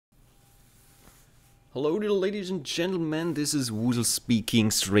Hello there, ladies and gentlemen, this is Woozle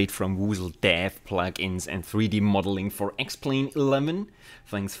speaking straight from Woozle Dev plugins and 3D modeling for XP11.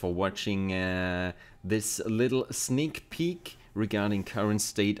 Thanks for watching this little sneak peek regarding current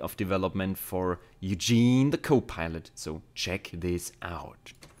state of development for Eugene the Copilot. So check this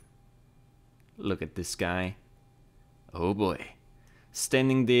out. Look at this guy. Oh boy.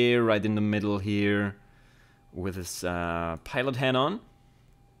 Standing there right in the middle here with his pilot hat on.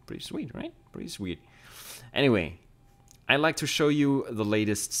 Pretty sweet, right? Pretty sweet. Anyway, I like to show you the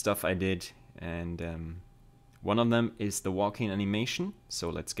latest stuff I did, and one of them is the walking animation. So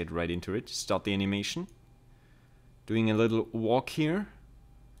let's get right into it. Start the animation. Doing a little walk here.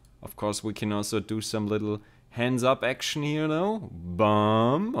 Of course, we can also do some little hands up action here though.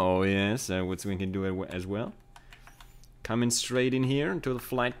 Bum. Oh yes, what we can do it as well. Coming straight in here into the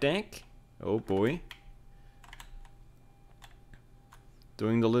flight deck. Oh boy.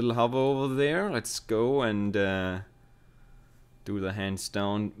 Doing the little hover over there. Let's go and do the hands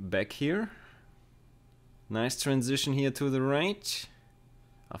down back here. Nice transition here to the right.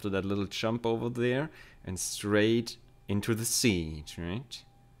 After that little jump over there. And straight into the seat, right?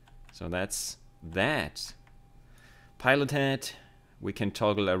 So that's that. Pilot hat. We can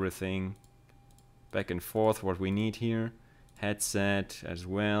toggle everything back and forth what we need here. Headset as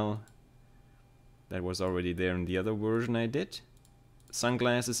well. That was already there in the other version I did.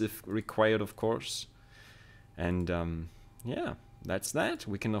 Sunglasses if required, of course. And yeah, that's that.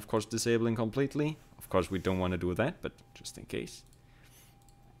 We can of course disabling completely. Of course we don't want to do that, but just in case.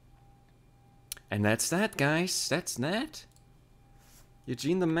 And that's that, guys. That's that.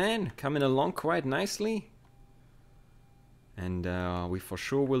 Eugene the man coming along quite nicely. And we for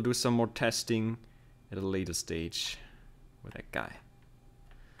sure will do some more testing at a later stage with that guy.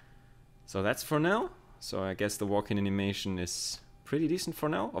 So that's for now. So I guess the walking animation is pretty decent for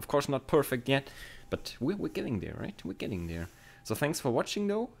now. Of course not perfect yet, but we're getting there, right? We're getting there. So thanks for watching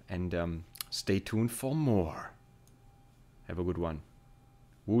though, and stay tuned for more. Have a good one.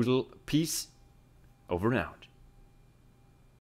 Woozle, peace, over and out.